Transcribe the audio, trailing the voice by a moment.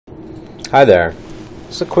Hi there.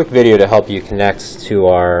 This is a quick video to help you connect to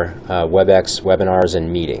our Webex webinars and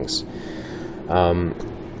meetings.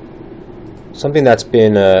 Something that's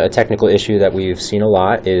been a technical issue that we've seen a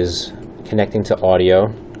lot is connecting to audio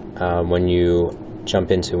when you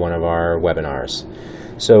jump into one of our webinars.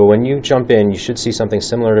 So when you jump in, you should see something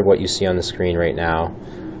similar to what you see on the screen right now.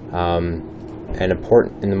 And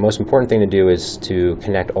the most important thing to do is to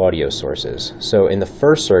connect audio sources. So in the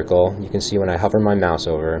first circle, you can see when I hover my mouse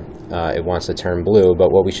over, it wants to turn blue,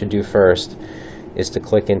 but what we should do first is to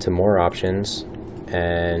click into more options,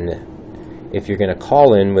 and if you're going to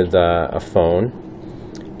call in with a phone,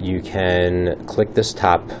 you can click this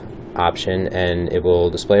top option and it will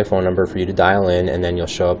display a phone number for you to dial in, and then you'll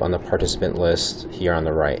show up on the participant list here on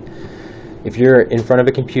the right. If you're in front of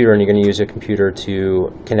a computer and you're going to use a computer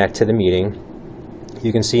to connect to the meeting,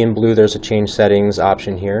 you can see in blue there's a change settings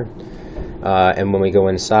option here, and when we go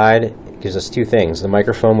inside, it gives us two things: the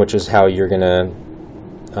microphone, which is how you're going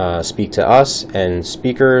to speak to us, and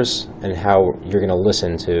speakers, and how you're going to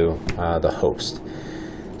listen to the host.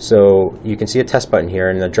 So you can see a test button here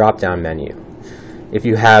in the drop down menu. If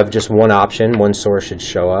you have just one option, one source should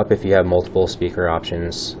show up. If you have multiple speaker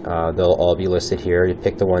options, they'll all be listed here. You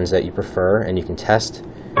pick the ones that you prefer and you can test,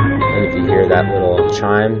 and if you hear that little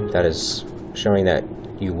chime, that is showing that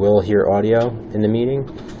you will hear audio in the meeting.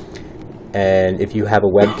 And if you have a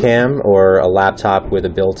webcam or a laptop with a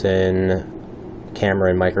built-in camera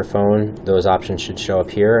and microphone, those options should show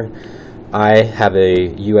up here. I have a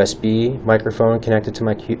USB microphone connected to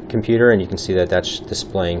my computer, and you can see that that's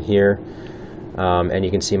displaying here. And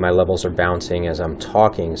you can see my levels are bouncing as I'm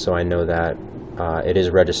talking, so I know that it is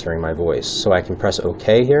registering my voice. So I can press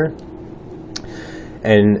OK here,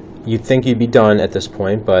 and you'd think you'd be done at this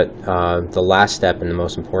point, but the last step and the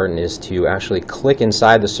most important is to actually click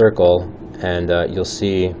inside the circle, and you'll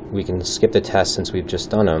see we can skip the test since we've just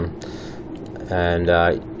done them, and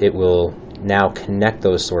it will now connect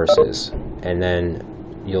those sources, and then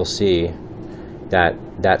you'll see that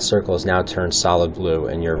that circle is now turned solid blue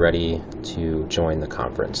and you're ready to join the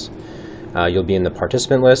conference. You'll be in the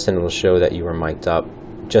participant list, and it will show that you were mic'd up,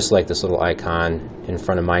 just like this little icon in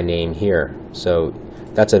front of my name here. So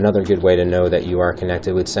that's another good way to know that you are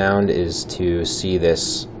connected with sound, is to see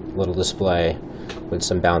this little display with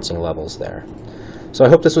some bouncing levels there. So I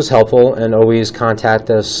hope this was helpful, and always contact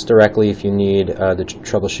us directly if you need to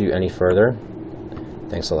troubleshoot any further.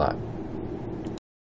 Thanks a lot.